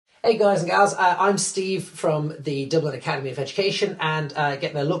Hey guys and gals, I'm Steve from the Dublin Academy of Education and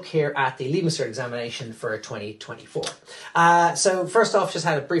getting a look here at the Leaving Cert examination for 2024. So first off, just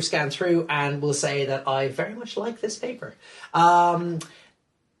had a brief scan through and we'll say that I very much like this paper.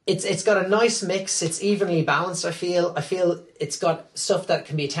 It's got a nice mix, it's evenly balanced I feel it's got stuff that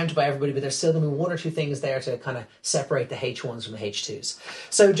can be attempted by everybody, but there's still going to be one or two things there to kind of separate the H1s from the H2s.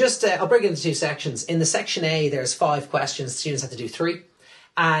 So just, I'll break it into two sections. In the section A, there's 5 questions, students have to do 3.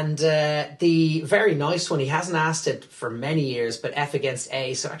 And the very nice one, he hasn't asked it for many years, but F against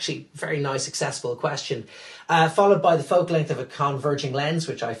A, so actually very nice, accessible question. Followed by the focal length of a converging lens,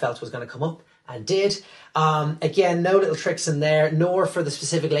 which I felt was going to come up, and did. Again, no little tricks in there, nor for the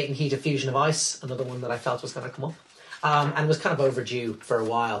specific latent heat of fusion of ice, another one that I felt was going to come up. And was kind of overdue for a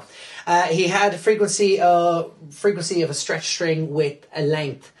while. He had frequency of a stretch string with a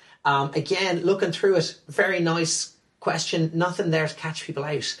length. Again, looking through it, very nice question, nothing there to catch people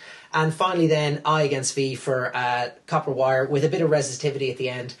out. And finally then, I against V for copper wire with a bit of resistivity at the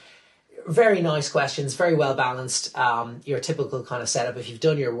end. Very nice questions, very well balanced. Your typical kind of setup. If you've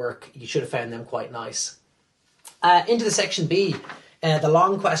done your work, you should have found them quite nice. Into the section B, the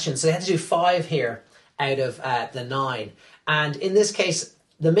long questions. So they had to do 5 here out of the 9. And in this case,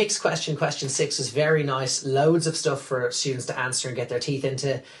 the mixed question, question 6, is very nice. Loads of stuff for students to answer and get their teeth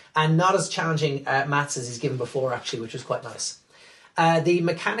into. And not as challenging maths as he's given before, actually, which was quite nice. The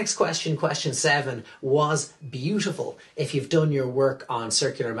mechanics question, question 7, was beautiful if you've done your work on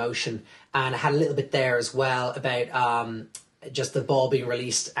circular motion. And I had a little bit there as well about just the ball being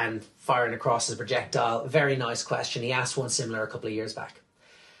released and firing across as a projectile. Very nice question. He asked one similar a couple of years back.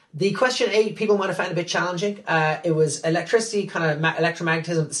 The question 8, people might have found a bit challenging. It was electricity, kind of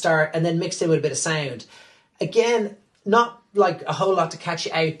electromagnetism at the start, and then mixed in with a bit of sound. Again, not like a whole lot to catch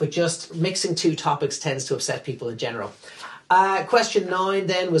you out, but just mixing 2 topics tends to upset people in general. Question 9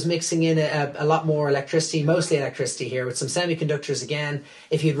 then was mixing in a lot more electricity, mostly electricity here, with some semiconductors again.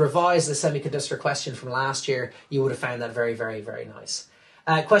 If you'd revised the semiconductor question from last year, you would have found that very, very, very nice.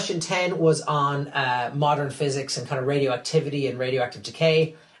 Question 10 was on modern physics and kind of radioactivity and radioactive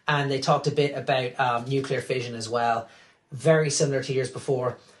decay. And they talked a bit about nuclear fission as well. Very similar to years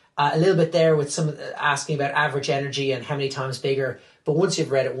before. A little bit there with some asking about average energy and how many times bigger. But once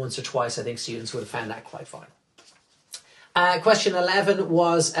you've read it once or twice, I think students would have found that quite fine. Question 11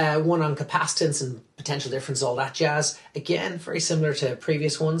 was one on capacitance and potential difference, all that jazz. Again, very similar to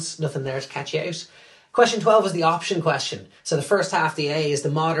previous ones. Nothing there to catch you out. Question 12 was the option question. So the first half, the A, is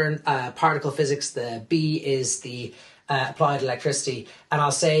the modern particle physics. The B is the applied electricity. And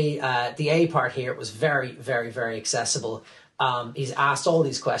I'll say the A part here was very, very, very accessible. He's asked all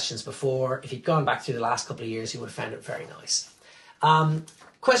these questions before. If he'd gone back through the last couple of years, he would have found it very nice.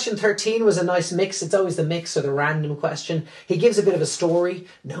 Question 13 was a nice mix. It's always the mix or the random question. He gives a bit of a story.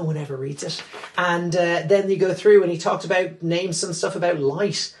 No one ever reads it. And then you go through and he talked about, names some stuff about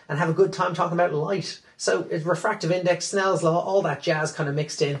light and have a good time talking about light. So it's refractive index, Snell's law, all that jazz kind of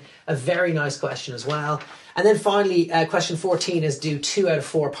mixed in. A very nice question as well. And then finally, question 14 is do 2 out of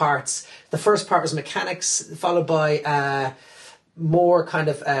 4 parts. The first part was mechanics, followed by more kind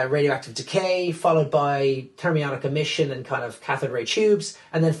of radioactive decay, followed by thermionic emission and kind of cathode ray tubes,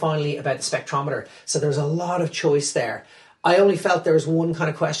 and then finally about the spectrometer. So there's a lot of choice there. I only felt there was one kind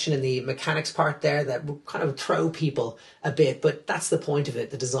of question in the mechanics part there that would kind of throw people a bit, but that's the point of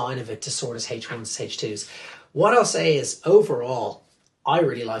it, the design of it, to sort as H1s, H2s. What I'll say is, overall, I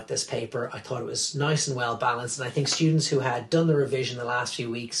really liked this paper. I thought it was nice and well balanced, and I think students who had done the revision the last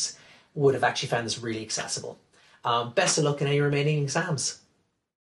few weeks would have actually found this really accessible. Best of luck in any remaining exams.